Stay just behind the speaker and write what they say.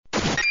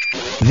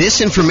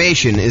This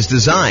information is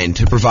designed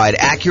to provide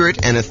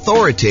accurate and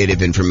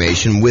authoritative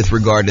information with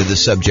regard to the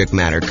subject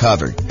matter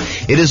covered.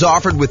 It is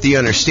offered with the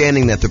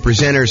understanding that the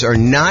presenters are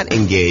not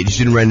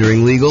engaged in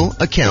rendering legal,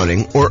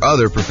 accounting, or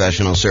other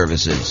professional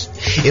services.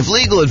 If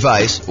legal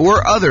advice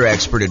or other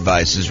expert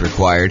advice is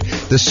required,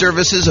 the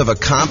services of a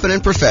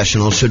competent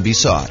professional should be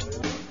sought.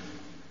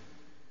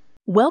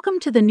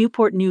 Welcome to the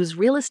Newport News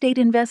Real Estate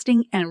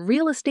Investing and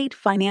Real Estate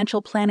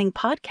Financial Planning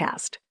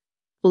Podcast.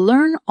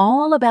 Learn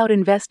all about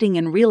investing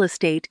in real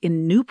estate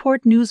in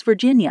Newport News,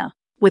 Virginia,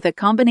 with a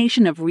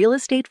combination of real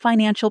estate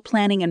financial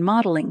planning and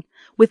modeling,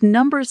 with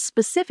numbers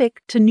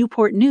specific to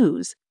Newport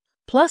News,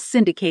 plus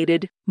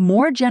syndicated,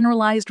 more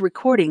generalized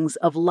recordings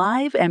of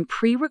live and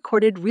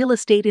pre-recorded real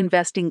estate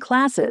investing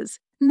classes,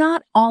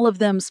 not all of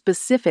them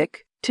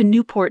specific to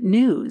Newport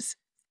News.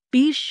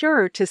 Be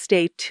sure to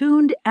stay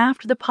tuned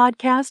after the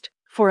podcast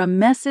for a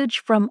message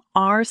from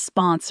our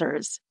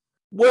sponsors.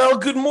 Well,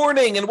 good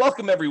morning and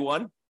welcome,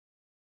 everyone.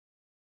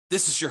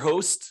 This is your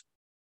host,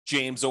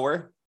 James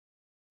Orr,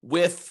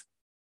 with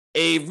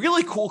a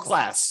really cool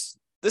class.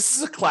 This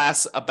is a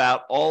class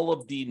about all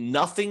of the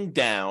nothing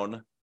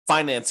down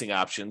financing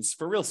options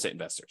for real estate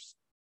investors.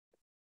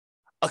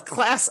 A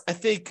class I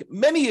think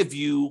many of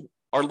you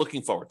are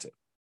looking forward to.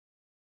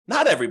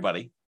 Not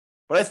everybody,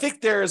 but I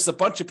think there's a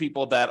bunch of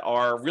people that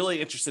are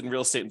really interested in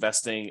real estate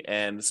investing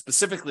and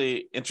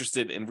specifically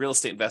interested in real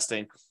estate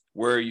investing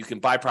where you can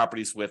buy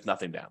properties with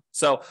nothing down.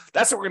 So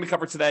that's what we're going to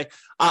cover today.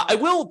 I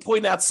will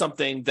point out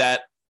something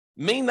that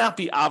may not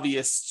be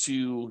obvious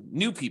to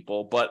new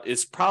people, but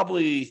is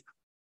probably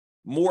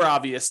more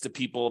obvious to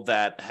people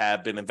that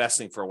have been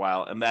investing for a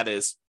while. And that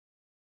is,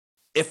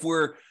 if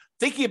we're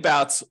thinking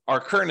about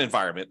our current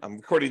environment, I'm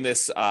recording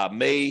this March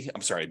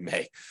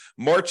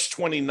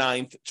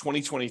 29th,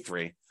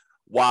 2023,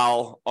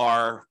 while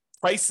our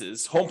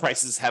home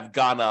prices have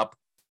gone up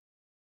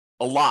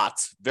a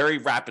lot, very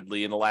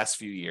rapidly in the last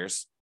few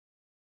years.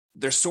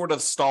 They're sort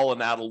of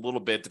stalling out a little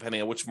bit,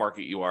 depending on which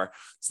market you are.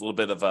 It's a little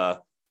bit of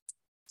a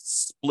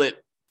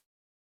split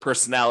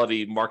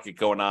personality market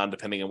going on,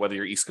 depending on whether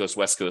you're East Coast,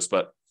 West Coast.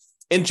 But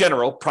in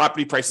general,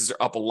 property prices are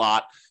up a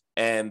lot,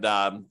 and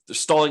they're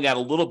stalling out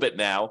a little bit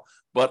now.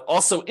 But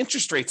also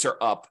interest rates are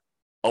up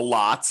a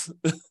lot,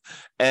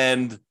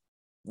 and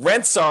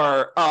rents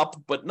are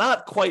up, but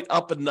not quite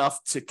up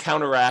enough to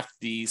counteract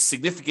the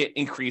significant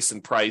increase in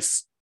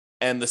price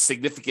and the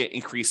significant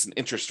increase in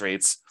interest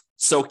rates.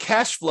 So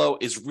cash flow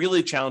is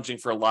really challenging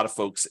for a lot of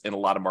folks in a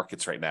lot of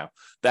markets right now.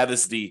 That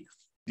is the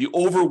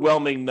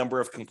overwhelming number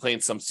of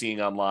complaints I'm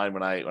seeing online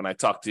when I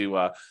talk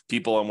to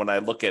people and when I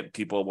look at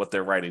people, what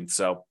they're writing.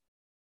 So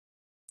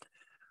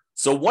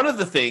one of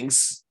the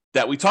things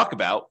that we talk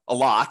about a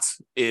lot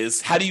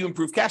is, how do you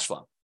improve cash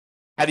flow?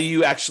 How do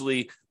you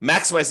actually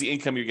maximize the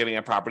income you're getting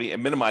on property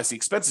and minimize the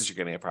expenses you're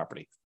getting on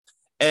property?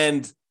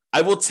 And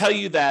I will tell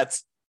you that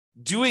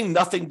doing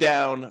nothing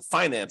down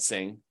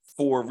financing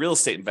for real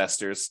estate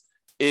investors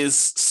is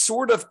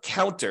sort of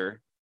counter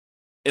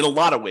in a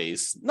lot of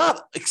ways,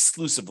 not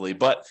exclusively,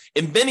 but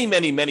in many,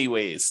 many, many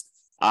ways.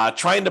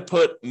 Trying to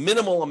put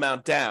minimal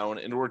amount down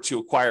in order to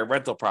acquire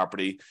rental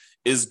property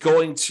is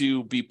going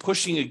to be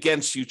pushing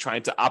against you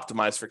trying to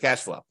optimize for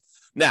cash flow.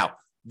 Now,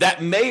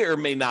 that may or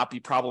may not be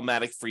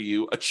problematic for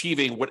you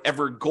achieving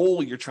whatever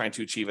goal you're trying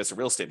to achieve as a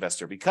real estate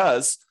investor,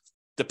 because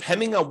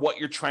depending on what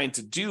you're trying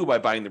to do by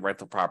buying the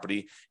rental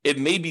property, it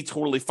may be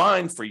totally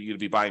fine for you to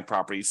be buying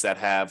properties that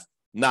have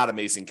not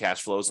amazing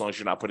cash flow, as long as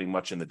you're not putting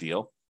much in the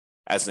deal,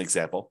 as an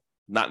example.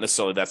 Not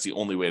necessarily that's the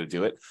only way to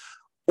do it.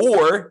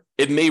 Or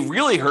it may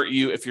really hurt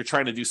you if you're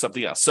trying to do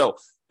something else. So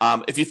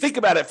if you think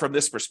about it from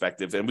this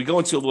perspective, and we go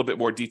into a little bit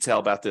more detail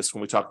about this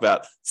when we talk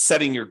about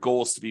setting your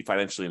goals to be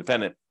financially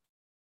independent,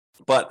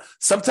 but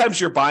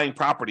sometimes you're buying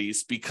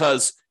properties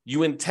because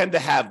you intend to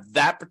have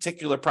that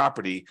particular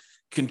property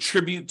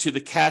contribute to the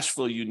cash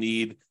flow you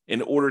need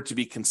in order to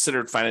be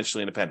considered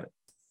financially independent.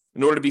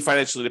 In order to be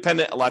financially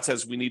independent, a lot of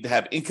times we need to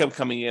have income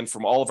coming in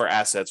from all of our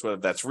assets, whether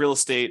that's real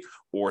estate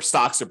or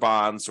stocks or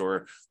bonds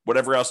or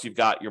whatever else you've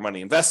got your money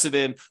invested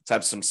in, to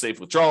have some safe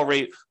withdrawal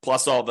rate,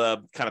 plus all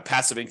the kind of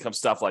passive income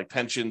stuff like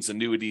pensions,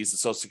 annuities, and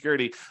Social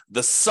Security.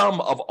 The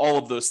sum of all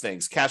of those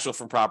things, cash flow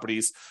from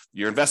properties,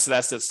 your invested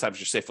assets times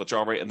your safe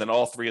withdrawal rate, and then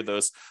all three of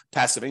those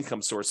passive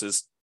income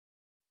sources,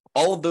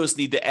 all of those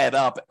need to add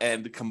up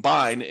and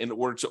combine in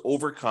order to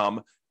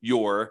overcome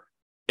your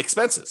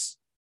expenses.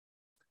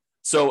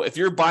 So if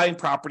you're buying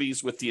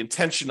properties with the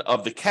intention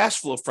of the cash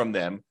flow from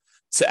them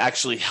to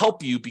actually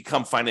help you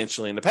become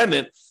financially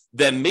independent,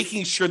 then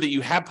making sure that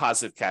you have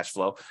positive cash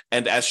flow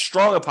and as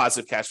strong a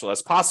positive cash flow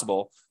as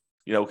possible,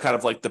 kind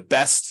of like the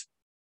best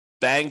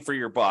bang for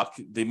your buck,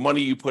 the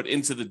money you put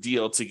into the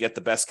deal to get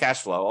the best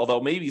cash flow.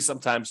 Although maybe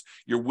sometimes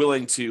you're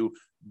willing to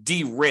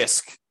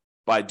de-risk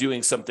by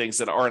doing some things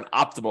that aren't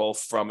optimal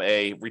from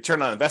a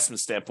return on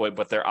investment standpoint,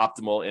 but they're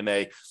optimal in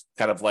a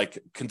kind of like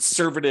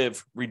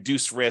conservative,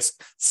 reduced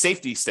risk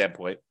safety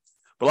standpoint.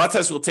 But a lot of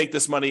times we'll take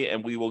this money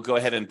and we will go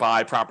ahead and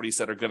buy properties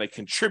that are going to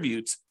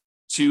contribute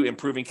to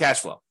improving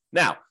cash flow.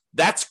 Now,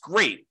 that's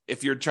great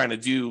if you're trying to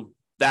do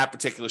that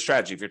particular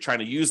strategy, if you're trying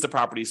to use the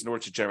properties in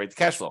order to generate the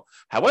cash flow.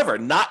 However,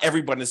 not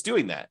everyone is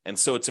doing that. And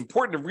so it's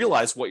important to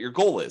realize what your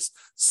goal is.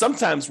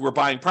 Sometimes we're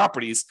buying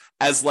properties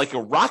as like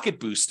a rocket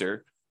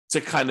booster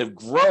to kind of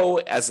grow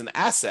as an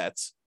asset,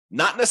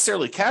 not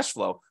necessarily cash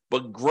flow,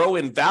 but grow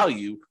in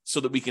value so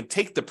that we can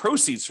take the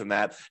proceeds from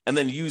that and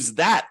then use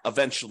that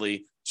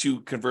eventually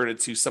to convert it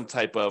to some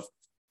type of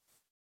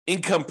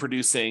income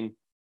producing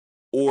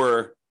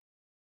or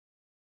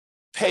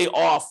pay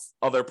off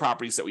other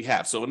properties that we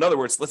have. So in other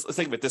words, let's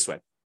think of it this way.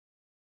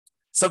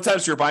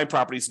 Sometimes you're buying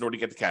properties in order to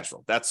get the cash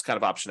flow. That's kind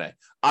of option A.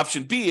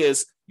 Option B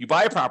is you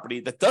buy a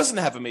property that doesn't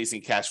have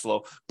amazing cash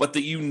flow, but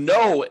that you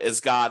know has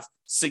got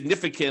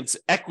significant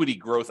equity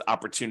growth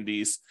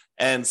opportunities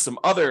and some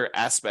other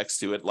aspects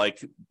to it,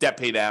 like debt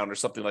pay down or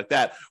something like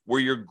that,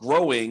 where you're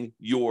growing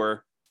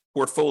your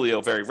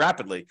portfolio very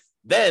rapidly.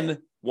 Then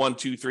 1,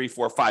 2, 3,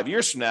 4, 5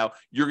 years from now,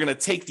 you're going to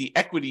take the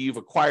equity you've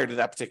acquired in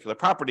that particular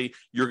property.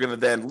 You're going to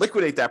then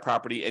liquidate that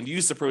property and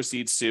use the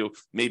proceeds to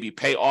maybe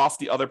pay off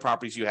the other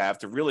properties you have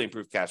to really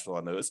improve cash flow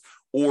on those.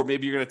 Or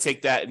maybe you're going to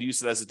take that and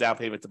use it as a down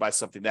payment to buy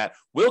something that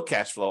will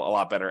cash flow a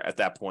lot better at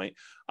that point.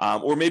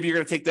 Or maybe you're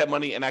going to take that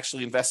money and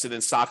actually invest it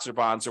in stocks or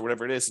bonds or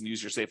whatever it is and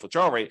use your safe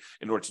withdrawal rate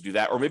in order to do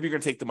that. Or maybe you're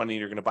going to take the money and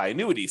you're going to buy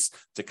annuities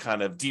to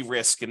kind of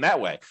de-risk in that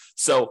way.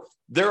 So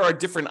there are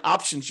different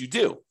options you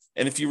do.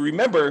 And if you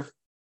remember,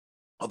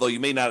 although you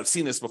may not have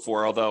seen this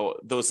before, although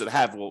those that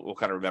have will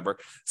kind of remember.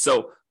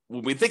 So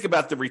when we think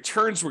about the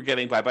returns we're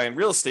getting by buying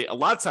real estate, a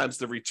lot of times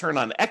the return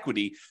on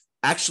equity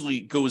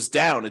actually goes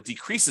down. It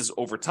decreases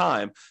over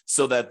time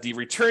so that the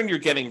return you're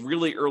getting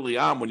really early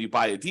on when you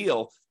buy a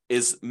deal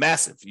is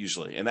massive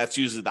usually. And that's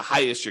usually the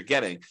highest you're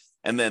getting.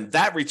 And then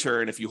that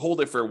return, if you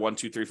hold it for 1,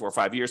 2, 3, 4,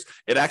 5 years,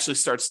 it actually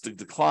starts to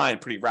decline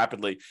pretty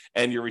rapidly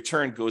and your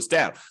return goes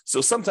down.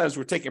 So sometimes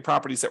we're taking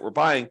properties that we're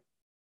buying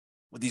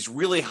with these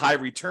really high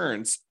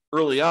returns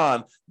early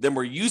on, then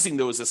we're using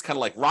those as kind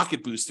of like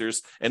rocket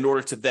boosters in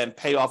order to then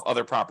pay off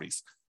other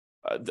properties.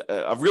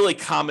 A really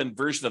common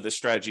version of this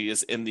strategy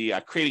is in the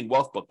Creating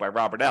Wealth book by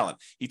Robert Allen.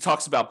 He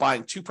talks about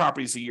buying 2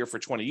 properties a year for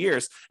 20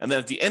 years, and then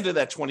at the end of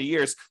that 20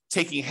 years,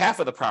 taking half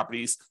of the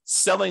properties,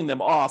 selling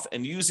them off,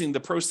 and using the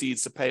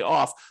proceeds to pay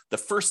off the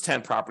first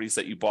 10 properties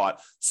that you bought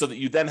so that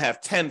you then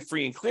have 10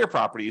 free and clear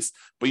properties,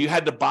 but you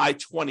had to buy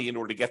 20 in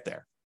order to get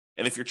there.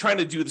 And if you're trying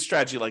to do the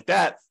strategy like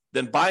that,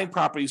 then buying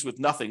properties with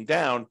nothing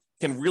down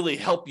can really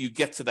help you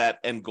get to that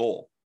end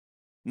goal.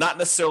 Not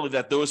necessarily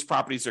that those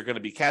properties are going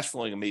to be cash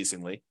flowing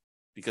amazingly,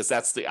 because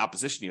that's the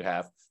opposition you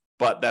have,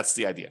 but that's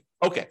the idea.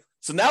 Okay,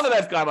 so now that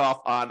I've gone off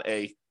on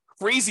a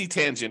crazy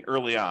tangent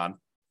early on,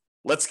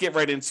 let's get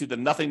right into the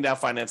nothing down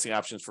financing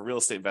options for real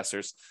estate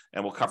investors,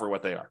 and we'll cover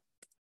what they are.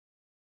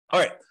 All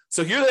right,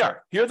 so here they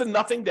are. Here are the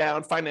nothing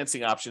down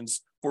financing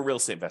options for real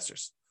estate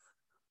investors.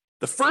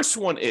 The first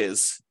one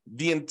is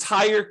the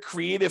entire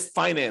creative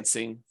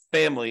financing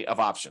family of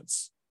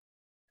options.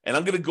 And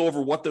I'm going to go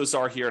over what those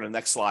are here in the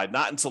next slide,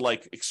 not into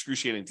like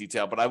excruciating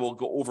detail, but I will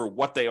go over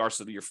what they are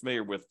so that you're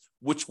familiar with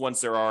which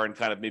ones there are and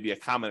kind of maybe a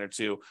comment or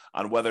two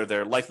on whether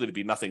they're likely to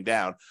be nothing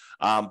down.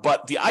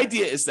 But the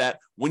idea is that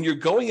when you're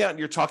going out and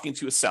you're talking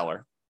to a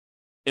seller,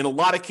 in a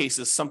lot of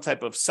cases, some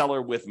type of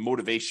seller with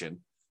motivation,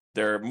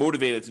 they're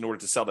motivated in order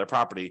to sell their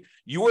property,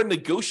 you are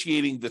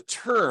negotiating the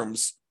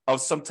terms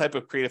of some type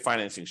of creative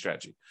financing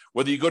strategy.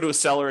 Whether you go to a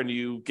seller and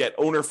you get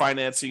owner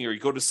financing, or you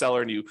go to a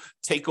seller and you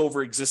take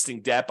over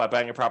existing debt by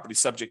buying a property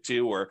subject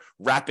to or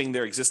wrapping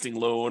their existing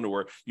loan,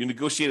 or you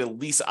negotiate a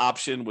lease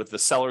option with the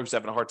seller who's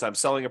having a hard time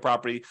selling a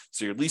property,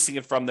 so you're leasing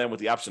it from them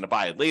with the option to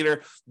buy it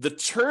later. The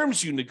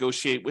terms you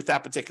negotiate with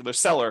that particular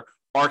seller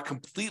are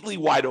completely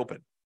wide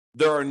open.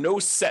 There are no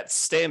set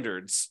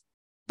standards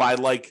by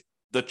like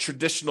the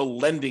traditional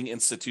lending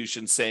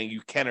institutions saying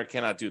you can or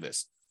cannot do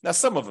this. Now,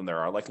 some of them there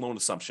are, like loan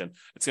assumption.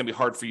 It's going to be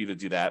hard for you to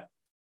do that.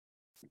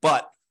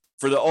 But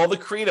for all the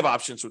creative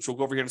options, which we'll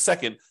go over here in a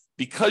second,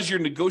 because you're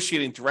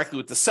negotiating directly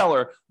with the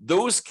seller,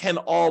 those can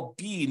all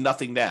be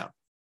nothing down.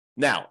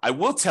 Now, I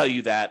will tell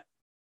you that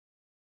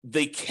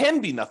they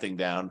can be nothing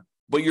down,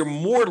 but you're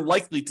more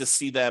likely to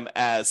see them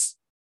as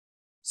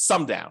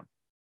some down.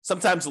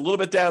 Sometimes a little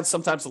bit down,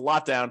 sometimes a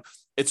lot down.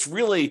 It's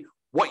really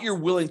what you're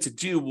willing to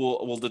do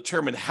will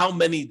determine how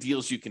many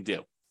deals you can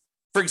do.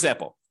 For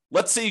example,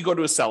 let's say you go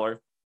to a seller,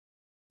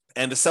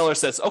 and the seller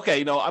says,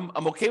 okay,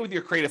 I'm okay with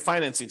your creative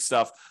financing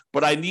stuff,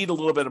 but I need a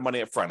little bit of money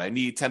up front. I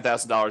need $10,000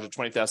 or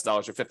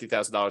 $20,000 or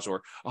 $50,000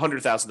 or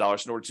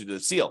 $100,000 in order to do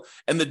this deal.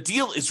 And the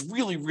deal is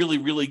really, really,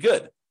 really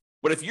good.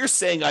 But if you're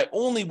saying I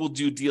only will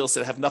do deals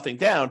that have nothing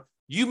down,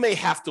 you may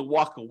have to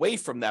walk away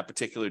from that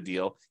particular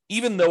deal,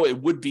 even though it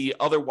would be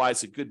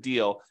otherwise a good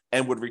deal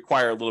and would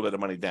require a little bit of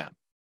money down.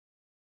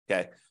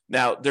 Okay.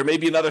 Now, there may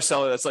be another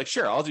seller that's like,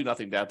 sure, I'll do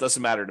nothing down. It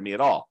doesn't matter to me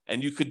at all.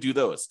 And you could do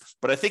those.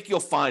 But I think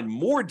you'll find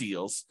more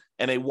deals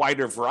and a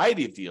wider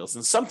variety of deals.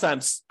 And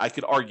sometimes I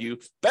could argue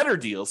better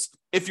deals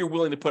if you're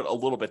willing to put a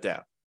little bit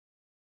down.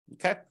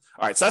 Okay.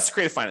 All right. So that's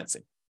creative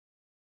financing.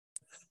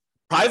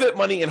 Private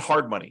money and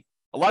hard money.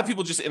 A lot of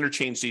people just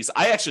interchange these.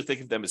 I actually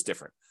think of them as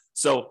different.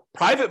 So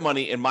private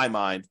money, in my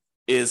mind,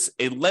 is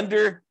a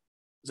lender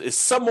is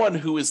someone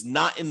who is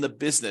not in the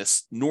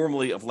business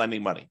normally of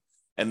lending money.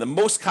 And the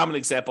most common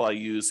example I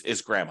use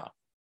is grandma.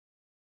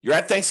 You're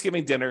at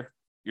Thanksgiving dinner.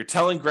 You're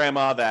telling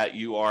grandma that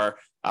you are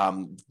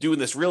doing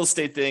this real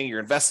estate thing. You're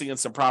investing in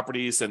some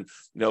properties, and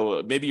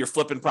maybe you're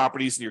flipping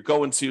properties, and you're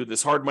going to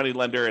this hard money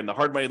lender, and the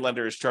hard money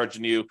lender is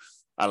charging you,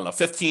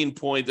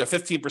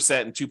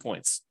 15% and 2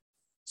 points.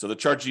 So they're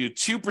charging you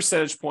 2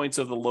 percentage points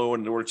of the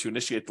loan in order to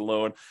initiate the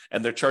loan,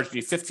 and they're charging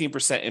you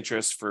 15%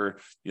 interest for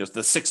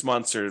the 6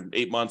 months or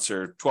 8 months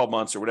or 12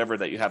 months or whatever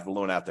that you have the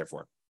loan out there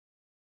for.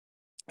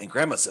 And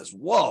grandma says,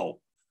 "Whoa,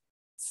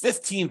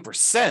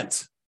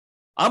 15%.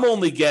 I'm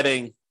only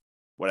getting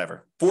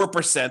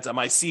 4% on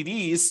my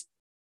CDs.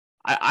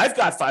 I've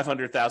got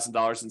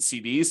 $500,000 in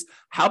CDs.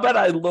 How about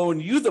I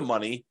loan you the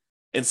money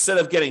instead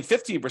of getting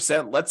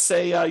 15%? Let's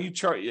say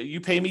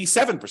you pay me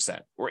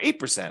 7% or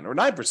 8% or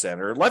 9%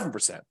 or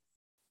 11%."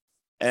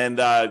 And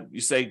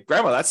you say,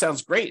 "Grandma, that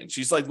sounds great." And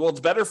she's like, "Well, it's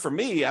better for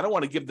me. I don't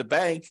want to give the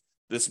bank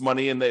this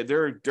money, and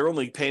they're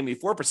only paying me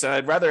 4%.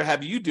 I'd rather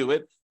have you do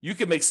it. You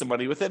can make some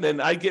money with it,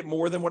 and I get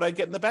more than what I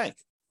get in the bank."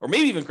 Or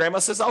maybe even grandma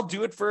says, "I'll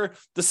do it for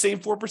the same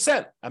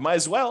 4%. I might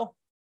as well."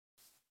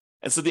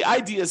 And so the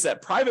idea is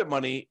that private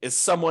money is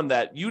someone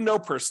that you know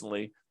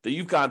personally, that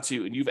you've gone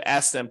to, and you've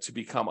asked them to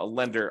become a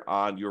lender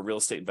on your real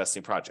estate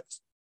investing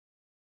projects.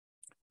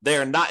 They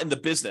are not in the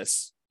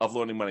business of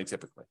loaning money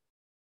typically.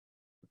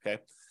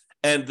 Okay.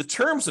 And the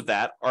terms of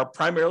that are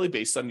primarily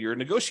based on your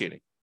negotiating.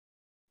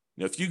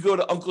 If you go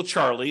to Uncle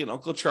Charlie, and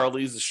Uncle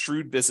Charlie is a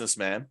shrewd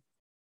businessman,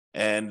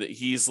 and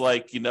he's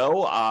like,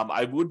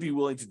 I would be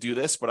willing to do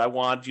this, but I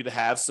want you to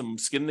have some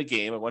skin in the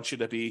game. I want you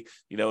to be,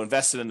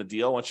 invested in the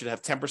deal. I want you to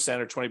have 10%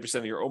 or 20%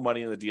 of your own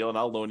money in the deal, and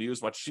I'll loan you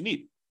as much as you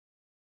need.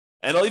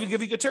 And I'll even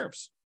give you good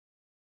terms.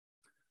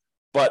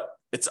 But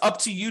it's up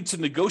to you to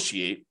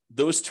negotiate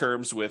those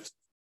terms with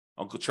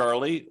Uncle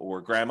Charlie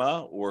or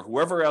grandma or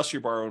whoever else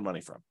you're borrowing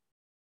money from.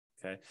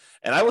 Okay.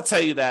 And I will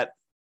tell you that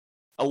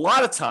a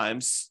lot of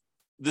times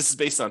this is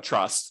based on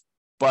trust,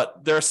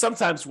 but there are some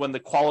times when the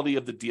quality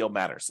of the deal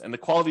matters, and the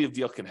quality of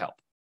deal can help.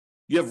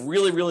 You have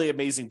really, really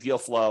amazing deal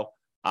flow.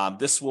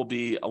 This will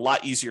be a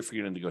lot easier for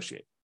you to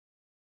negotiate.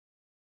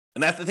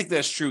 And I think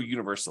that's true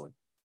universally.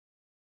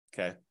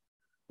 Okay.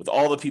 With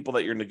all the people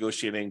that you're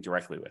negotiating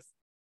directly with.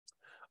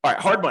 All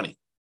right, hard money.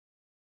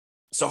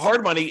 So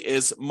hard money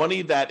is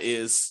money that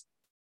is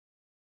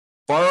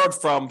borrowed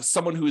from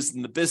someone who is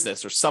in the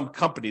business, or some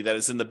company that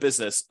is in the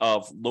business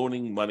of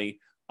loaning money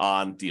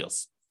on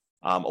deals.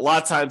 A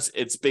lot of times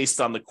it's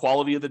based on the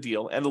quality of the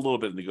deal and a little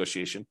bit of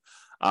negotiation.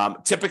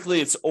 Typically,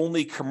 it's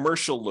only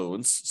commercial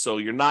loans, so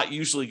you're not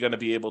usually going to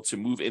be able to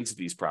move into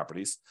these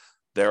properties.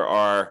 There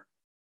are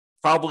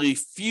probably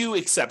few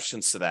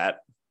exceptions to that,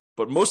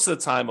 but most of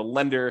the time, a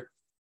lender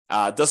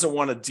doesn't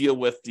want to deal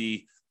with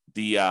the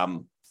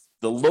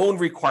loan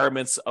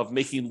requirements of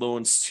making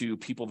loans to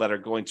people that are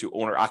going to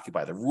own or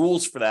occupy. The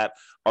rules for that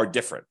are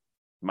different,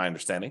 my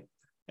understanding.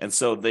 And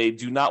so they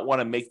do not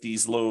want to make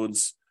these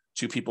loans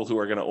to people who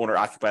are going to own or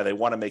occupy. They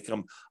want to make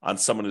them on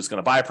someone who's going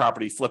to buy a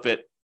property, flip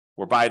it,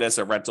 or buy it as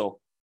a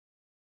rental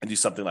and do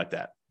something like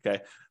that.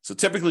 Okay. So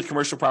typically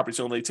commercial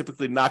properties only,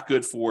 typically not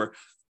good for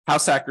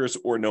house hackers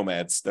or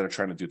nomads that are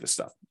trying to do this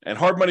stuff. And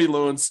hard money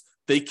loans,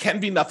 they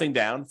can be nothing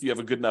down if you have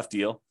a good enough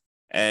deal,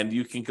 and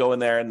you can go in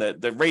there, and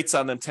the rates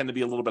on them tend to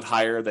be a little bit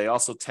higher. They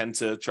also tend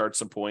to charge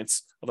some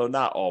points, although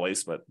not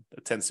always, but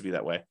it tends to be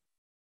that way.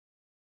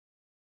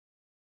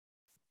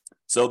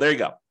 So there you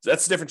go.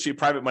 That's the difference between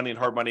private money and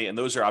hard money, and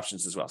those are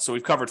options as well. So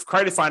we've covered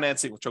credit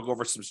financing, which I'll go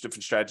over some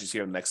different strategies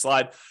here in the next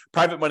slide.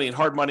 Private money and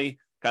hard money,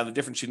 kind of the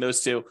difference between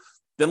those two.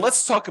 Then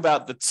let's talk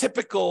about the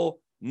typical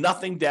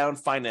nothing down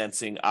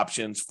financing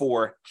options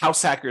for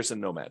house hackers and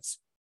nomads.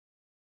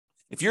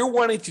 If you're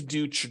wanting to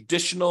do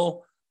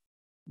traditional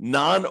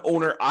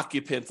non-owner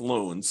occupant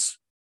loans,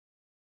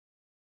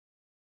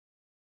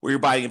 where you're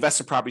buying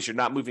investment properties, you're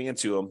not moving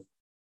into them,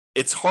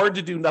 it's hard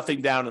to do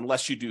nothing down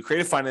unless you do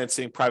creative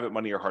financing, private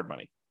money, or hard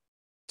money.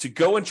 To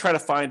go and try to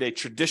find a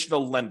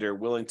traditional lender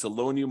willing to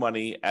loan you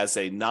money as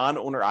a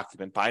non-owner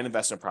occupant, buy an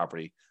investment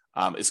property,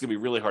 is going to be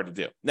really hard to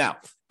do. Now,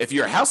 if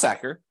you're a house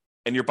hacker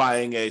and you're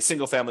buying a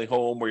single family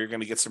home where you're going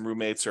to get some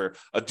roommates, or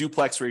a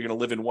duplex where you're going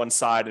to live in one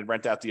side and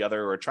rent out the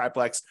other, or a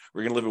triplex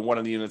where you're going to live in one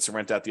of the units and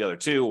rent out the other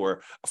two,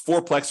 or a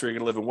fourplex where you're going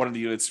to live in one of the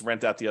units and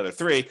rent out the other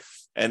three.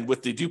 And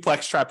with the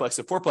duplex, triplex,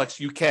 and fourplex,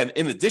 you can,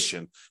 in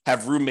addition,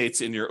 have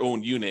roommates in your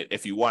own unit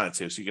if you wanted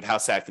to. So you could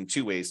house hack in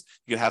two ways.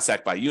 You can house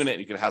hack by unit,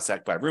 and you can house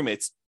hack by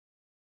roommates.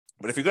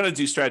 But if you're going to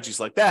do strategies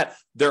like that,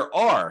 there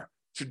are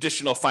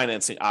traditional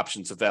financing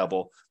options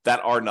available that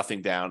are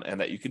nothing down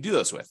and that you can do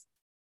those with.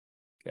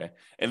 Okay.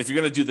 And if you're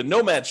going to do the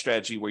nomad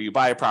strategy, where you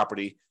buy a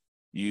property,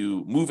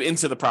 you move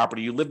into the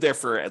property, you live there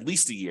for at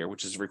least a year,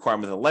 which is a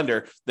requirement of the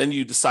lender, then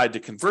you decide to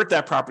convert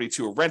that property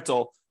to a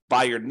rental,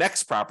 buy your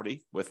next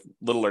property with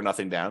little or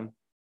nothing down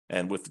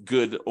and with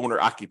good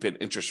owner-occupant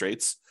interest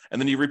rates. And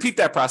then you repeat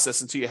that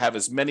process until you have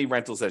as many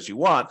rentals as you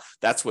want.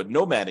 That's what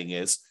nomading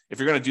is. If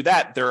you're going to do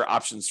that, there are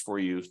options for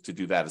you to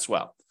do that as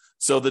well.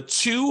 So the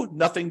two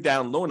nothing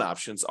down loan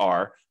options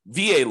are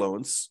VA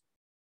loans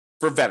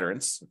for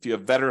veterans. If you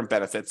have veteran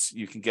benefits,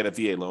 you can get a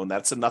VA loan.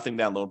 That's a nothing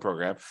down loan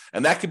program.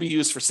 And that could be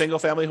used for single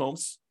family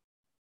homes.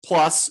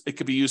 Plus, it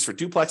could be used for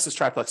duplexes,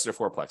 triplexes, or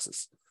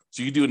fourplexes.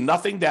 So you do a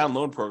nothing down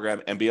loan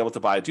program and be able to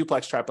buy a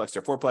duplex, triplex,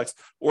 or fourplex,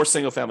 or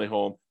single family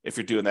home if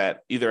you're doing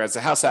that either as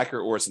a house hacker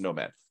or as a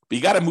nomad. But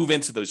you got to move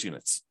into those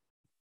units.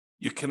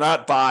 You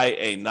cannot buy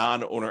a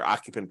non-owner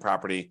occupant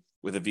property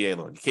with a VA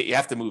loan. You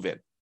have to move in.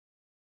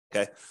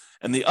 Okay.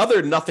 And the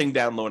other nothing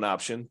down loan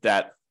option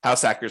that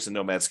house hackers and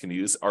nomads can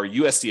use are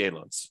USDA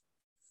loans.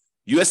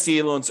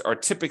 USDA loans are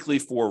typically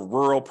for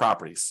rural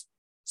properties.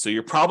 So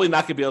you're probably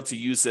not going to be able to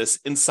use this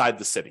inside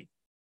the city.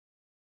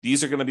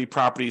 These are going to be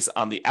properties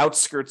on the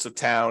outskirts of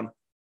town,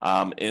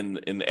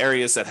 in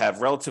areas that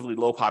have relatively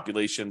low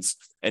populations,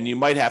 and you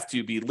might have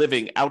to be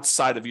living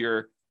outside of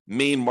your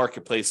main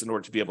marketplace in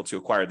order to be able to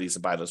acquire these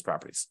and buy those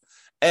properties.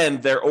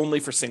 And they're only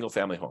for single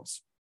family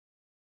homes.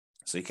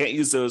 So you can't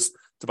use those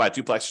to buy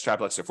duplexes,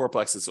 triplexes, or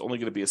fourplexes. It's only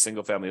going to be a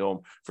single family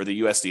home for the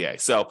USDA.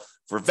 So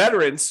for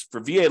veterans, for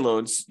VA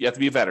loans, you have to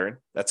be a veteran.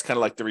 That's kind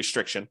of like the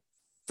restriction.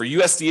 For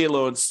USDA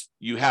loans,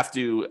 you have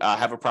to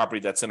have a property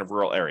that's in a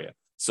rural area.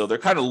 So they're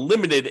kind of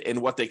limited in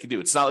what they can do.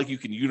 It's not like you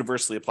can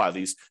universally apply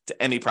these to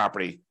any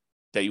property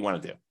that you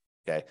want to do.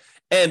 Okay.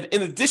 And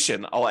in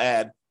addition, I'll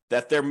add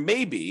that there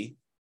may be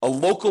a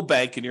local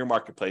bank in your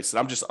marketplace that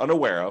I'm just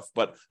unaware of,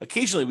 but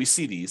occasionally we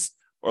see these,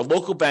 or a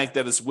local bank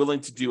that is willing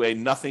to do a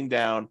nothing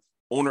down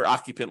owner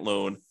occupant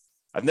loan.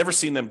 I've never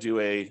seen them do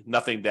a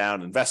nothing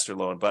down investor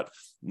loan, but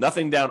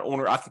nothing down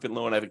owner occupant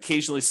loan. I've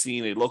occasionally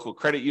seen a local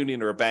credit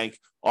union or a bank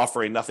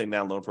offer a nothing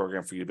down loan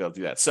program for you to be able to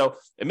do that. So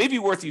it may be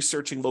worth you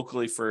searching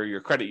locally for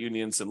your credit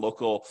unions and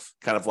local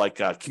kind of like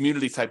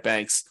community type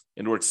banks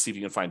in order to see if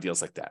you can find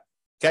deals like that.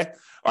 Okay.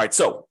 All right.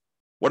 So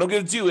what I'm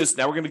going to do is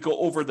now we're going to go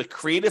over the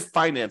creative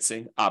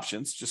financing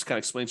options, just kind of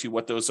explain to you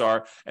what those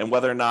are and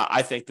whether or not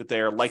I think that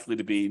they are likely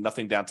to be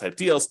nothing down type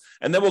deals.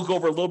 And then we'll go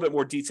over a little bit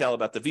more detail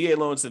about the VA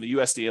loans and the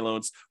USDA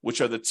loans,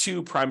 which are the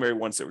two primary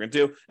ones that we're going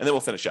to do. And then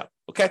we'll finish up.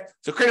 Okay.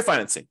 So creative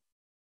financing.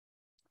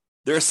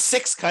 There are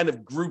 6 kind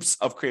of groups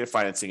of creative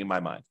financing in my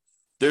mind.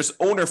 There's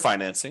owner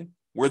financing,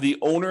 where the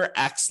owner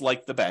acts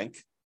like the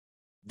bank.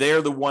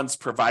 They're the ones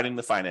providing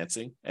the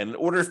financing. And in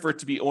order for it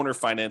to be owner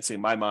financing,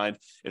 in my mind,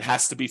 it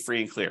has to be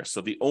free and clear. So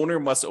the owner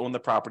must own the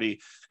property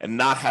and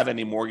not have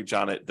any mortgage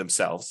on it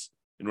themselves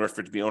in order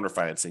for it to be owner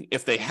financing.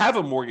 If they have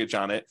a mortgage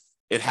on it,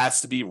 it has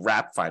to be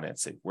wrap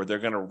financing, where they're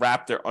going to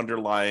wrap their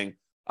underlying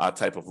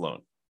type of loan.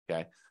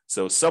 Okay.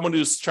 So someone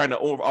who's trying to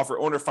offer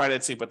owner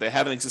financing, but they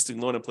have an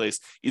existing loan in place,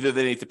 either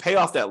they need to pay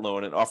off that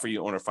loan and offer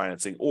you owner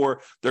financing,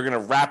 or they're going to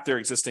wrap their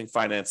existing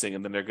financing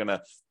and then they're going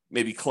to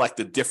maybe collect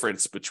the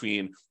difference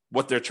between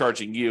what they're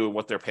charging you and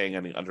what they're paying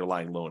on the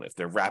underlying loan if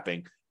they're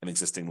wrapping an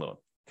existing loan.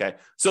 Okay.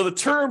 So the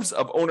terms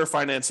of owner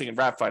financing and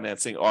wrap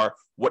financing are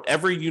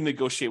whatever you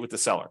negotiate with the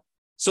seller.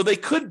 So they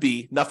could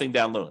be nothing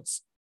down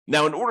loans.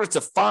 Now, in order to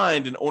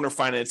find an owner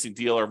financing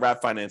deal or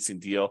wrap financing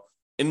deal,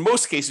 in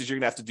most cases, you're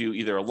going to have to do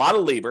either a lot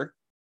of labor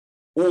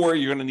or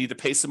you're going to need to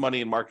pay some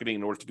money in marketing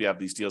in order to be able to have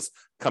these deals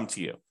come to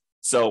you.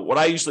 So what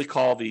I usually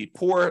call the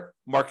poor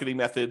marketing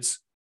methods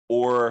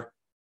or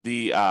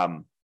the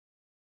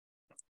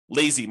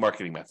lazy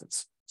marketing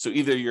methods. So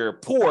either you're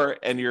poor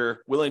and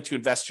you're willing to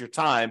invest your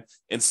time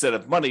instead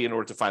of money in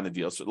order to find the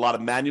deals, so a lot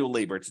of manual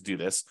labor to do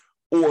this,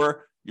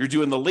 or you're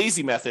doing the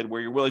lazy method where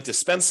you're willing to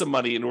spend some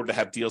money in order to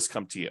have deals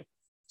come to you.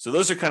 So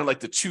those are kind of like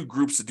the 2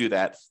 groups to do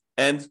that.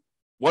 And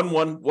one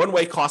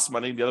way costs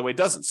money and the other way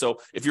doesn't. So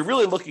if you're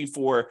really looking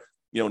for,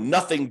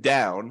 nothing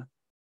down,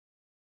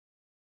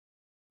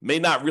 may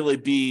not really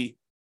be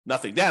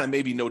nothing down. It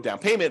may be no down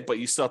payment, but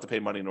you still have to pay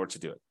money in order to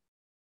do it.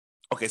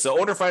 Okay, so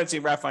owner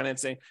financing, wrap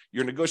financing,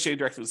 you're negotiating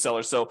directly with the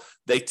seller. So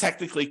they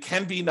technically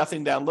can be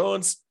nothing down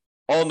loans,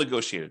 all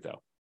negotiated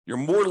though. You're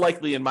more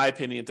likely, in my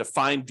opinion, to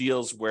find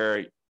deals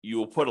where you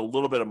will put a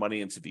little bit of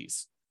money into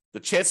these. The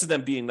chance of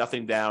them being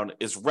nothing down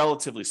is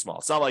relatively small.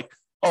 It's not like,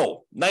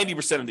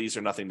 90% of these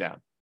are nothing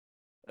down.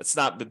 That's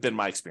not been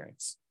my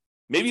experience.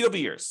 Maybe it'll be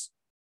yours.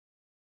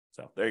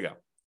 So there you go. All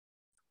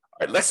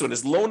right, next one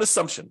is loan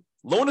assumption.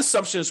 Loan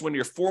assumption is when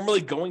you're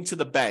formally going to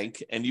the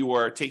bank and you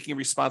are taking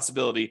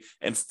responsibility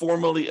and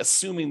formally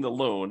assuming the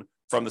loan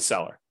from the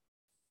seller.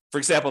 For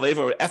example, they have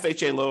an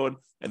FHA loan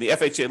and the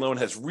FHA loan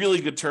has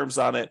really good terms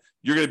on it.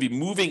 You're going to be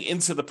moving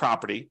into the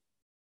property.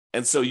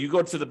 And so you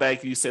go to the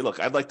bank and you say, look,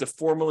 I'd like to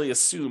formally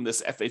assume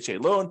this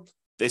FHA loan.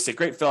 They say,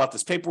 great, fill out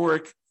this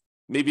paperwork.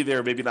 Maybe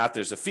there, maybe not.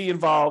 There's a fee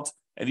involved.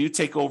 And you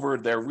take over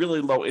their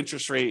really low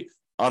interest rate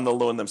on the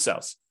loan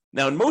themselves.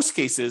 Now, in most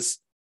cases,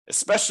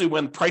 especially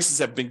when prices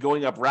have been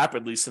going up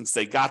rapidly since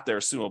they got their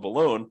assumable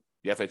loan,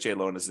 the FHA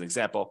loan as an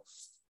example,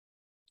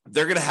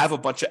 they're going to have a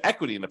bunch of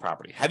equity in the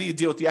property. How do you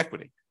deal with the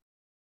equity?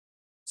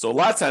 So a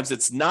lot of times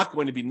it's not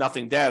going to be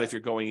nothing down if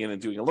you're going in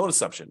and doing a loan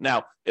assumption.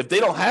 Now, if they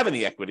don't have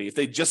any equity, if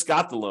they just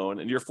got the loan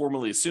and you're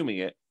formally assuming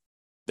it,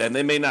 then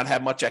they may not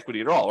have much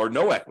equity at all or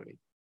no equity.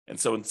 And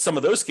so in some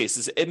of those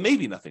cases, it may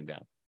be nothing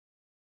down.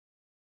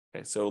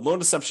 Okay, so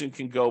loan assumption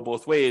can go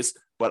both ways,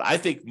 but I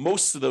think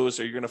most of those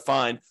are you're going to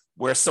find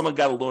where someone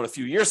got a loan a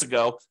few years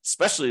ago,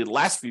 especially the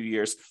last few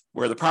years,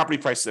 where the property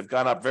prices have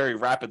gone up very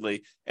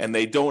rapidly and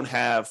they don't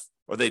have,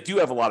 or they do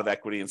have a lot of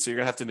equity. And so you're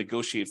going to have to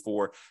negotiate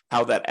for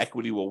how that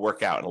equity will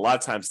work out. And a lot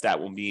of times that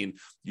will mean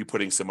you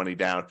putting some money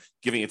down,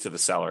 giving it to the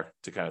seller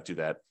to kind of do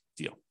that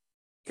deal.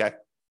 Okay.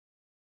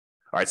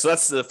 All right. So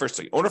that's the first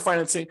thing: owner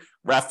financing,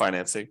 RAF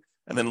financing,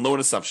 and then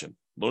loan assumption.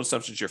 Loan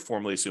assumption is you're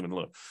formally assuming the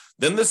loan.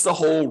 Then there's the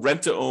whole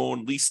rent to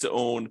own,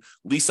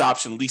 lease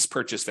option, lease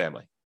purchase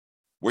family,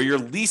 where you're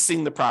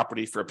leasing the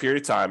property for a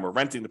period of time or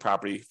renting the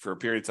property for a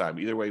period of time,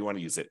 either way you want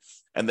to use it.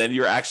 And then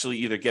you're actually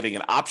either getting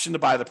an option to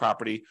buy the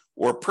property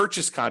or a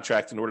purchase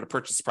contract in order to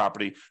purchase the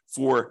property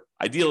for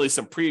ideally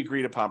some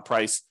pre-agreed upon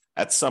price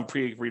at some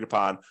pre-agreed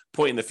upon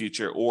point in the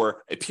future,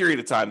 or a period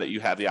of time that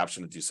you have the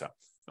option to do so.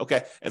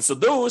 Okay. And so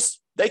those,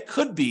 they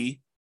could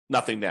be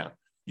nothing down.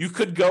 You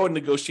could go and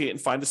negotiate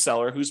and find a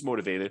seller who's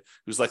motivated,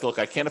 who's like, look,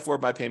 I can't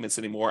afford my payments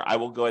anymore. I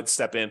will go ahead and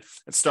step in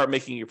and start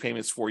making your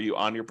payments for you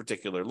on your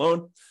particular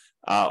loan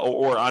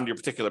or on your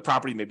particular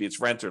property. Maybe it's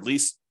rent or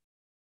lease.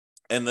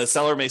 And the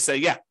seller may say,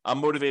 yeah, I'm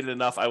motivated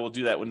enough. I will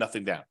do that with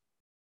nothing down.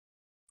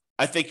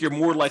 I think you're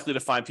more likely to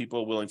find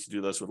people willing to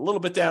do this with a little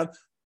bit down,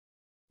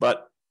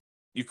 but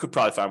you could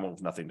probably find one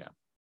with nothing down.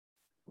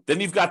 Then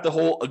you've got the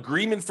whole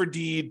agreement for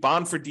deed,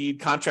 bond for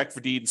deed, contract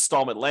for deed,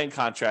 installment land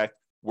contract,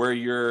 where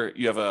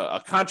you have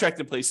a contract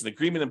in place, an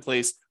agreement in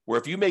place, where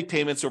if you make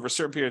payments over a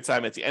certain period of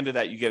time, at the end of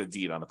that, you get a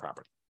deed on the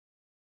property.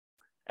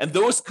 And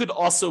those could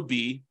also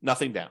be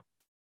nothing down.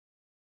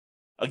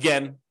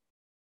 Again,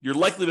 you're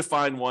likely to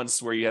find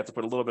ones where you have to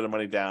put a little bit of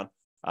money down,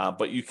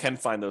 but you can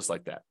find those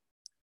like that.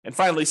 And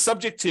finally,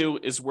 subject to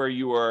is where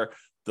you are,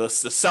 the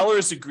seller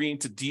is agreeing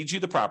to deed you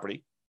the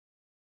property,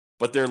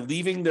 but they're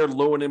leaving their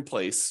loan in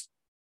place,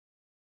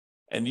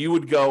 and you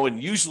would go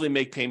and usually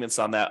make payments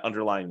on that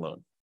underlying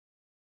loan.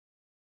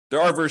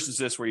 There are versions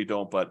of this where you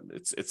don't, but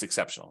it's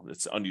exceptional.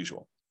 It's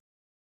unusual.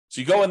 So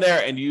you go in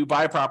there and you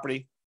buy a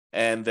property,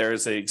 and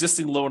there's an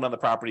existing loan on the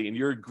property, and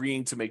you're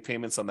agreeing to make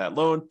payments on that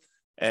loan,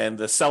 and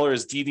the seller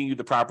is deeding you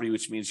the property,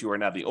 which means you are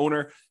now the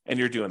owner, and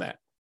you're doing that.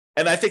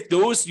 And I think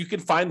those, you can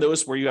find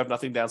those where you have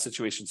nothing down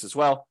situations as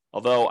well,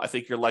 although I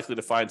think you're likely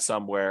to find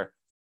some where,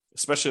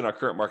 especially in our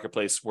current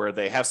marketplace, where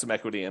they have some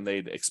equity and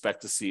they'd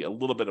expect to see a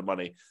little bit of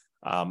money.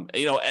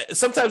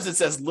 Sometimes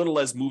it's as little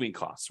as moving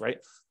costs, right?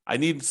 I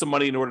need some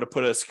money in order to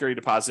put a security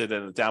deposit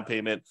and a down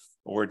payment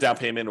or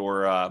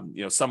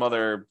some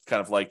other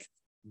kind of like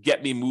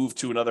get me moved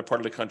to another part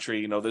of the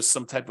country. There's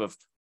some type of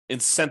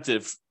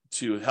incentive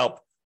to help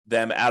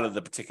them out of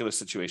the particular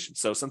situation.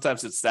 So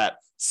sometimes it's that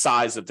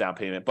size of down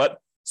payment, but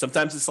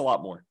sometimes it's a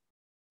lot more,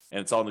 and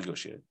it's all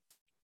negotiated.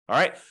 All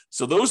right.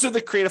 So those are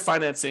the creative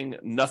financing,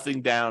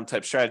 nothing down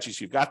type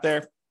strategies you've got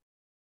there.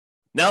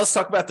 Now let's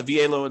talk about the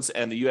VA loans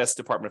and the U.S.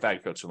 Department of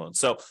Agriculture loans.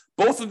 So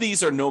both of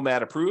these are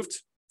Nomad approved.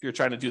 If you're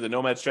trying to do the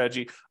Nomad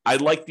strategy, I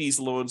like these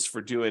loans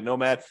for doing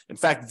Nomad. In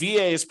fact,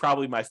 VA is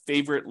probably my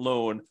favorite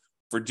loan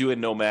for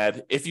doing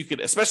Nomad,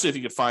 especially if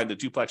you could find a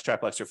duplex,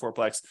 triplex, or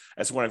fourplex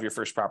as one of your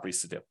first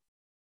properties to do.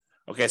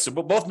 Okay, so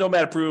both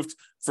Nomad approved.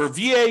 For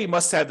VA, you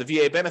must have the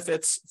VA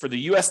benefits. For the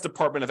U.S.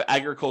 Department of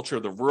Agriculture,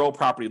 the rural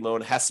property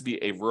loan has to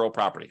be a rural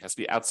property, has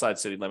to be outside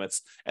city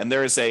limits. And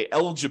there is a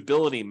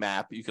eligibility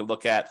map you can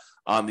look at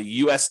on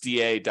the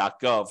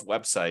USDA.gov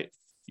website.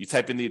 You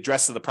type in the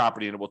address of the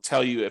property, and it will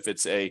tell you if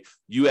it's a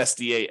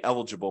USDA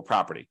eligible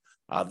property.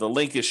 The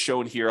link is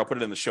shown here. I'll put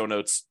it in the show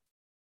notes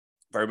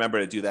if I remember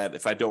to do that.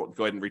 If I don't,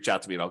 go ahead and reach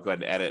out to me, and I'll go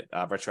ahead and add it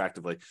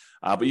retroactively.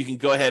 But you can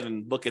go ahead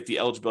and look at the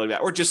eligibility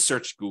map, or just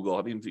search Google.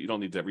 I mean, you don't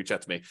need to reach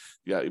out to me.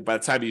 By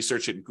the time you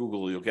search it in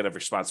Google, you'll get a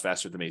response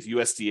faster than me. It's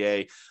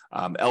USDA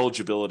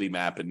eligibility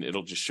map, and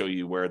it'll just show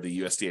you where the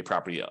USDA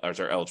property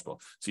are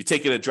eligible. So you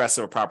take an address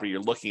of a property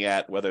you're looking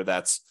at, whether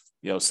that's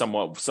some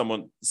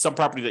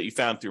property that you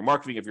found through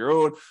marketing of your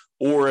own,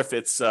 or if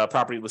it's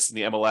property listed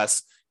in the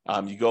MLS,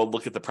 you go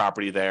look at the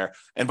property there.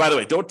 And by the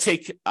way, don't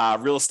take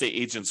real estate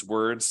agents'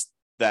 words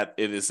that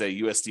it is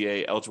a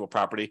USDA eligible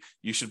property.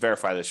 You should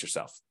verify this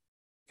yourself.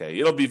 Okay,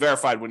 it'll be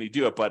verified when you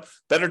do it, but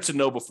better to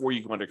know before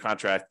you go under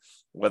contract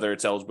whether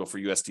it's eligible for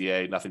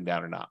USDA, nothing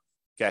down or not.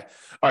 Okay.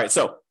 All right.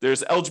 So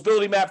there's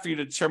eligibility map for you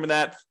to determine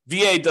that.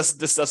 This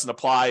doesn't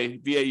apply.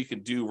 VA, you can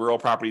do rural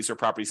properties or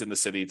properties in the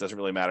city. It doesn't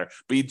really matter.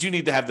 But you do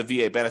need to have the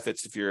VA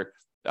benefits if you're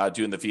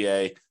doing the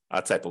VA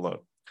type of loan.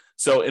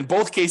 So in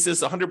both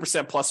cases,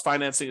 100% plus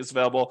financing is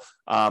available.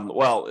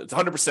 It's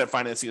 100%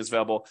 financing is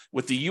available.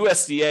 With the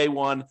USDA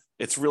one,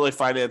 it's really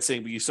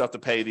financing, but you still have to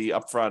pay the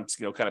upfront,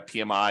 kind of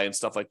PMI and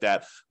stuff like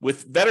that.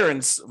 With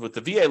veterans, with the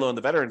VA loan,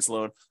 the veterans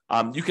loan,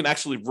 you can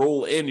actually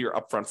roll in your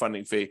upfront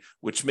funding fee,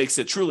 which makes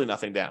it truly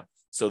nothing down.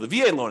 So the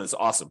VA loan is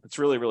awesome. It's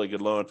really, really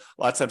good loan.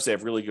 A lot of times they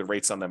have really good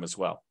rates on them as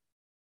well.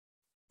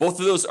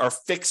 Both of those are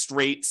fixed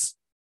rates.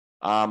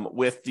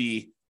 With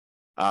the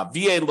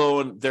VA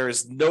loan, there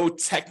is no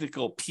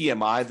technical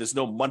PMI. There's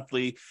no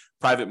monthly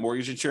private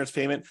mortgage insurance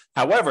payment.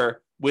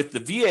 However, With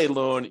the VA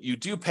loan, you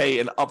do pay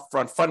an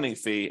upfront funding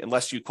fee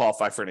unless you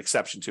qualify for an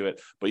exception to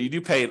it, but you do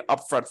pay an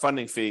upfront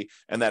funding fee,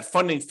 and that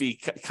funding fee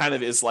kind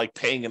of is like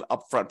paying an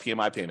upfront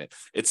PMI payment.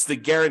 It's the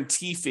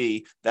guarantee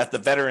fee that the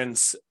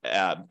Veterans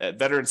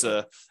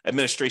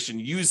Administration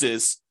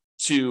uses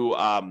to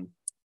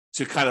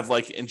kind of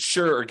like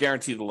insure or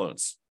guarantee the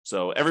loans.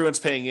 So everyone's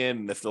paying in,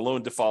 and if the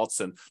loan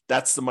defaults, and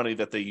that's the money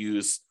that they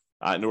use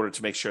in order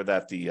to make sure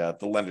that the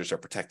lenders are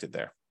protected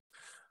there.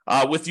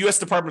 With the U.S.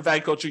 Department of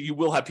Agriculture, you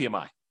will have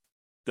PMI.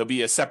 There'll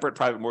be a separate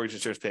private mortgage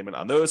insurance payment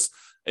on those.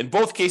 In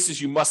both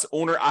cases, you must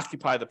own or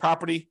occupy the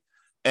property.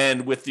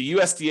 And with the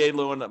USDA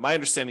loan, my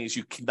understanding is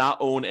you cannot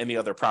own any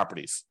other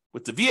properties.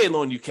 With the VA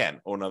loan, you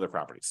can own other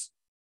properties.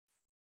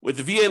 With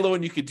the VA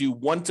loan, you could do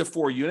 1 to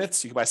 4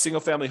 units. You can buy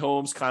single-family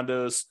homes,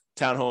 condos,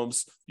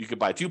 townhomes. You could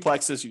buy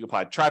duplexes. You could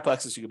buy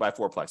triplexes. You could buy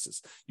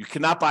fourplexes. You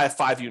cannot buy a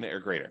 5-unit or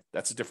greater.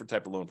 That's a different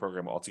type of loan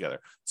program altogether.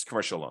 It's a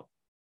commercial loan.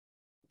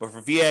 But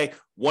for VA,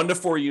 1 to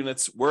 4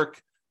 units work.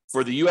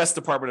 For the U.S.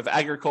 Department of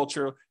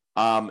Agriculture,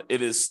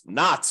 it is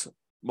not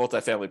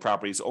multifamily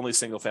properties, only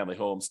single-family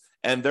homes.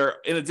 And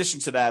in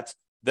addition to that,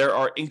 there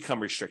are income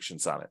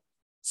restrictions on it.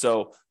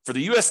 So for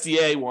the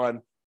USDA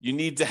one, you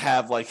need to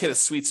have hit a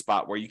sweet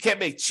spot where you can't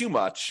make too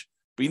much,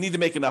 but you need to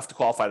make enough to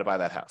qualify to buy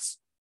that house.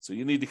 So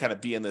you need to kind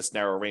of be in this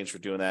narrow range for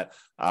doing that.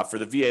 For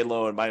the VA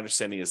loan, my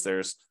understanding is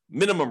there's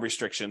minimum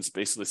restrictions,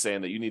 basically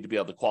saying that you need to be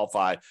able to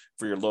qualify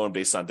for your loan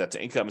based on debt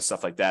to income and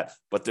stuff like that.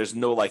 But there's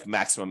no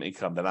maximum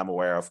income that I'm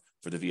aware of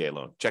for the VA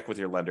loan. Check with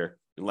your lender.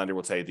 Your lender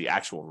will tell you the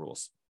actual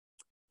rules.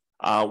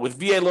 With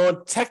VA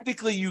loan,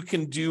 technically you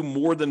can do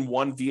more than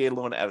one VA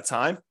loan at a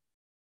time.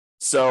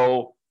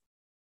 So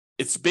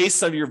it's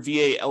based on your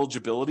VA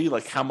eligibility,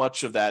 like how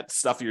much of that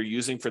stuff you're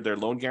using for their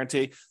loan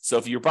guarantee. So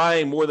if you're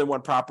buying more than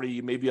one property,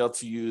 you may be able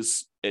to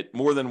use it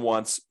more than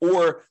once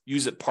or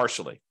use it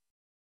partially.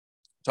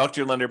 Talk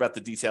to your lender about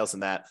the details in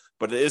that,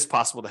 but it is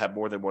possible to have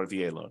more than one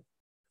VA loan.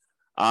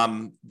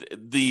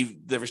 The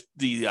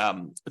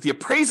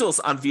appraisals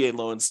on VA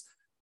loans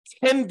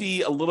can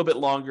be a little bit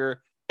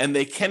longer, and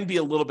they can be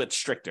a little bit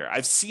stricter.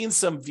 I've seen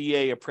some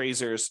VA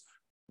appraisers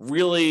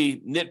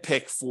really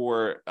nitpick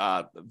for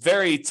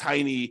very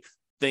tiny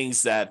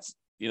things that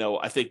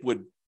I think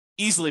would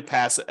easily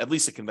pass at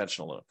least a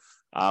conventional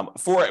loan.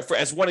 For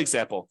as one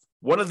example,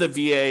 one of the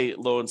VA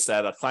loans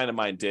that a client of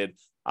mine did,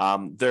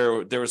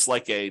 there was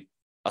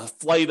a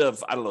flight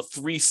of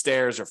 3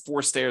 stairs or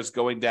 4 stairs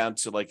going down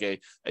to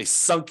a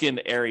sunken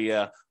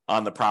area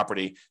on the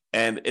property,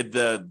 and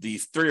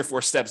the 3 or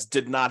 4 steps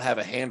did not have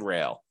a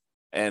handrail,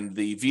 and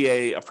the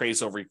VA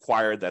appraisal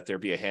required that there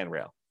be a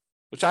handrail,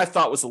 which I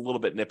thought was a little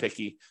bit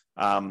nitpicky,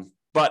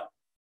 but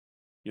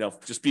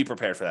just be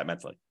prepared for that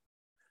mentally.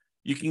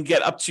 You can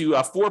get up to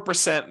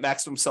 4%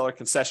 maximum seller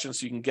concession,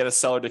 so you can get a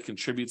seller to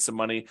contribute some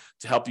money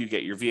to help you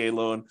get your VA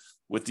loan.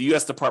 With the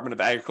U.S. Department of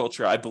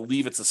Agriculture, I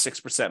believe it's a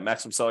 6%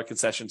 maximum seller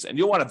concessions, and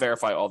you'll want to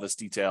verify all this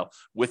detail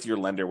with your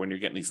lender when you're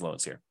getting these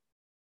loans here.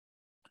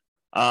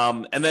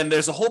 And then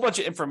there's a whole bunch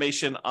of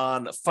information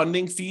on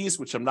funding fees,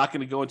 which I'm not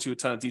going to go into a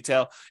ton of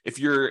detail. If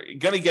you're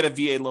going to get a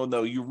VA loan,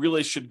 though, you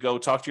really should go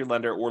talk to your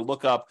lender or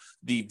look up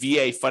the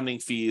VA funding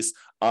fees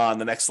on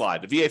the next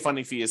slide. The VA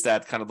funding fee is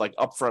that kind of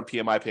upfront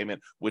PMI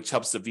payment, which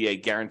helps the VA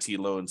guarantee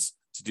loans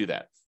to do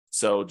that.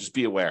 So just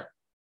be aware.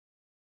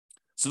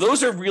 So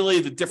those are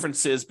really the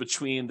differences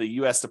between the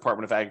U.S.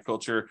 Department of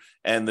Agriculture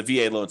and the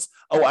VA loans.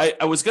 Oh,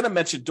 I was going to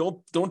mention,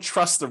 don't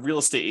trust the real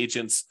estate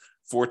agents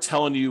for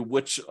telling you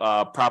which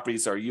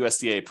properties are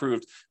USDA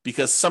approved,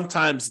 because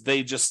sometimes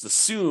they just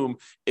assume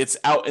it's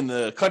out in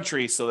the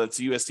country, so that's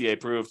USDA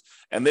approved,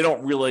 and they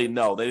don't really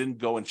know. They didn't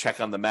go and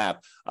check on the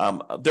map.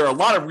 There are a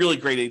lot of really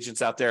great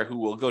agents out there who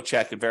will go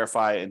check and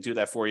verify and do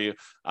that for you.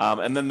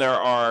 And then there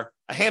are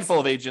a handful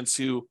of agents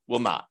who will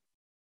not.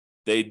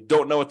 They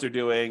don't know what they're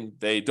doing.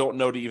 They don't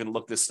know to even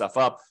look this stuff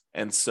up.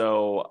 And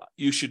so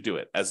you should do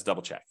it as a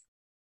double check.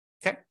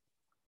 Okay.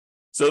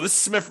 So this is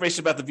some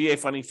information about the VA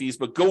funding fees,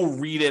 but go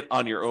read it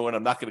on your own.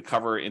 I'm not going to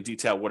cover in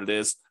detail what it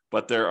is,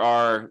 but there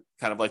are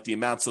kind of the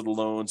amounts of the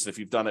loans, if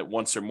you've done it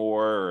once or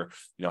more, or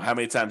how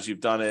many times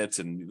you've done it.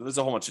 And there's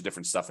a whole bunch of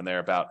different stuff in there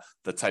about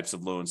the types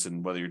of loans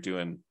and whether you're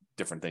doing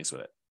different things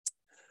with it.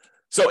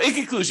 So in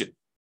conclusion,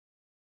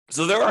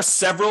 there are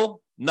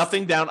several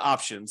nothing down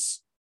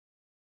options,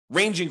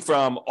 ranging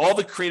from all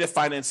the creative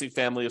financing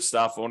family of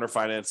stuff, owner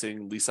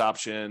financing, lease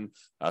option,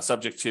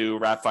 subject to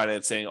wrap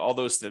financing, all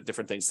those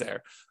different things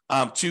there,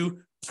 to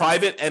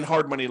private and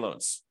hard money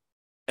loans.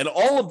 And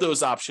all of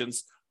those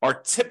options are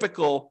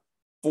typical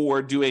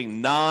for doing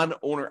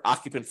non-owner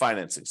occupant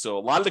financing. So a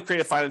lot of the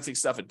creative financing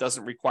stuff, it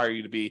doesn't require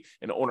you to be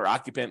an owner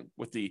occupant,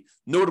 with the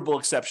notable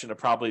exception of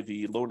probably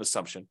the loan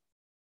assumption,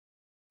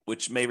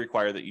 which may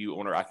require that you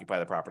owner occupy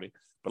the property.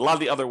 But a lot of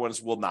the other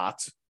ones will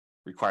not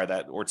require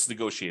that, or it's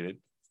negotiated.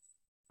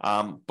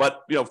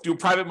 But do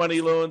private money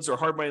loans or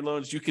hard money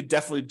loans, you could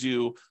definitely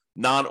do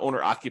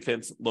non-owner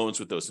occupant loans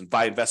with those and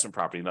buy investment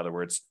property. In other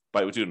words,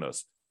 by doing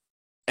those.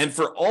 And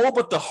for all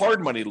but the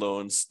hard money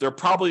loans, there are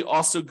probably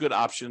also good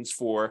options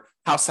for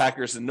house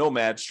hackers and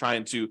nomads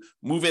trying to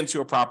move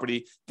into a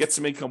property, get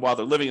some income while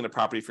they're living in a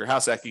property if you're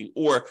house hacking,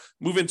 or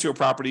move into a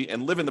property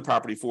and live in the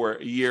property for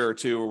a year or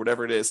two or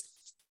whatever it is,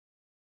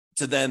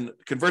 to then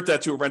convert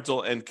that to a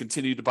rental and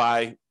continue to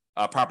buy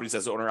properties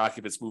as owner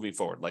occupants moving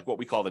forward, like what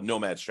we call the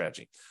nomad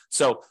strategy.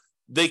 So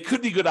they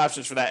could be good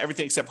options for that,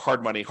 everything except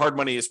hard money. Hard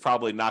money is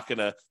probably not going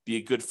to be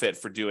a good fit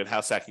for doing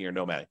house hacking or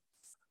nomading.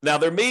 Now,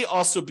 there may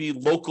also be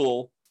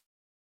local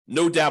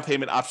no down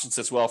payment options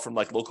as well from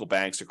like local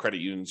banks or credit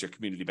unions or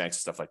community banks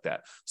and stuff like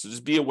that. So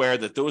just be aware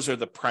that those are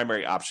the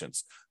primary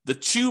options. The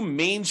two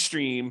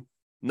mainstream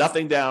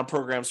nothing down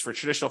programs for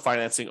traditional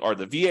financing are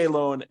the VA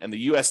loan and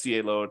the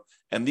USDA loan.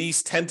 And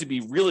these tend to be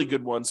really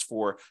good ones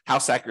for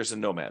house hackers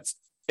and nomads.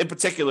 In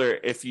particular,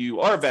 if you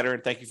are a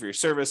veteran, thank you for your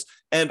service.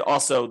 And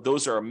also,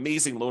 those are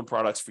amazing loan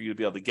products for you to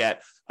be able to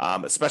get,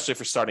 especially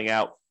for starting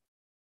out.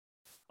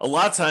 A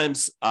lot of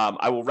times,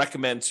 I will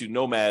recommend to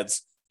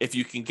nomads, if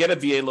you can get a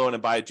VA loan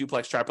and buy a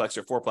duplex, triplex,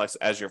 or fourplex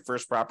as your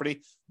first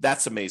property,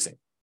 that's amazing.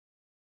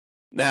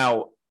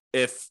 Now,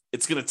 if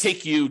it's going to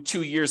take you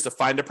 2 years to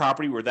find a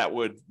property where that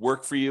would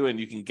work for you and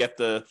you can get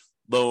the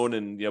loan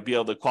and be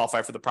able to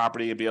qualify for the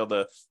property and be able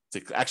to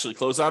actually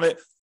close on it,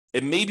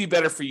 it may be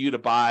better for you to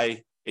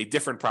buy a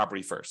different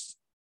property first.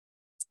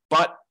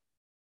 But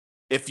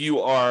if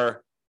you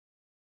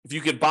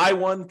could buy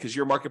one because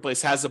your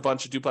marketplace has a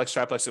bunch of duplex,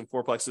 triplex, and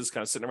fourplexes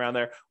kind of sitting around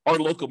there, our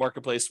local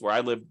marketplace where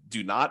I live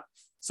do not.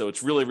 So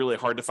it's really, really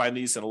hard to find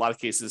these. In a lot of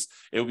cases,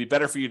 it would be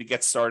better for you to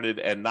get started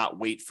and not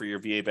wait for your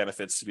VA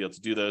benefits to be able to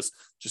do those.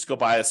 Just go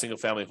buy a single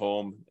family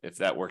home if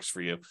that works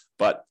for you.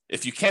 But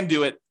if you can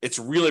do it, it's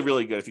really,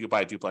 really good if you could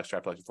buy a duplex,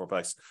 triplex, and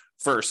fourplex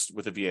first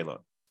with a VA loan.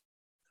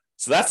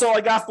 So that's all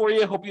I got for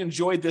you. Hope you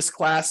enjoyed this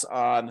class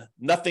on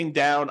nothing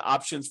down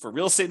options for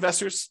real estate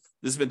investors.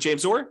 This has been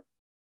James Orr.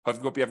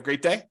 Hope you have a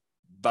great day.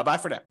 Bye-bye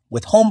for now.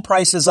 With home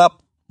prices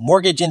up,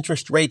 mortgage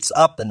interest rates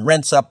up, and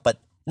rents up, but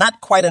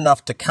not quite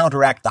enough to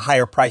counteract the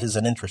higher prices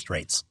and interest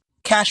rates,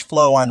 cash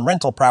flow on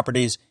rental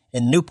properties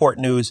in Newport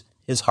News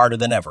is harder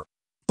than ever.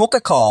 Book a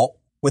call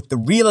with the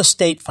Real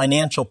Estate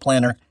Financial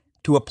Planner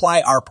to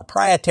apply our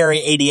proprietary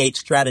 88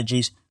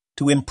 strategies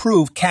to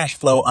improve cash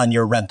flow on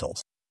your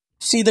rentals.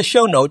 See the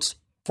show notes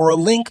for a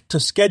link to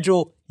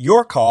schedule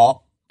your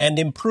call and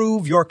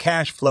improve your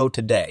cash flow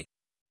today.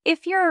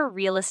 If you're a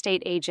real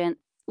estate agent,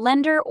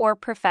 lender, or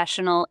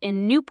professional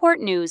in Newport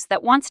News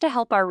that wants to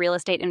help our real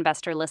estate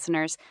investor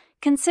listeners,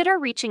 consider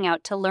reaching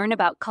out to learn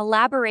about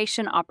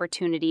collaboration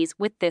opportunities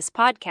with this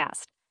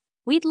podcast.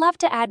 We'd love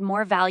to add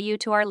more value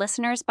to our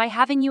listeners by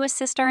having you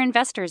assist our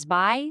investors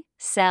buy,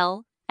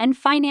 sell, and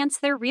finance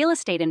their real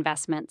estate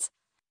investments.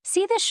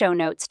 See the show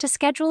notes to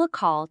schedule a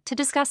call to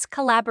discuss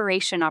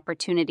collaboration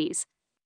opportunities.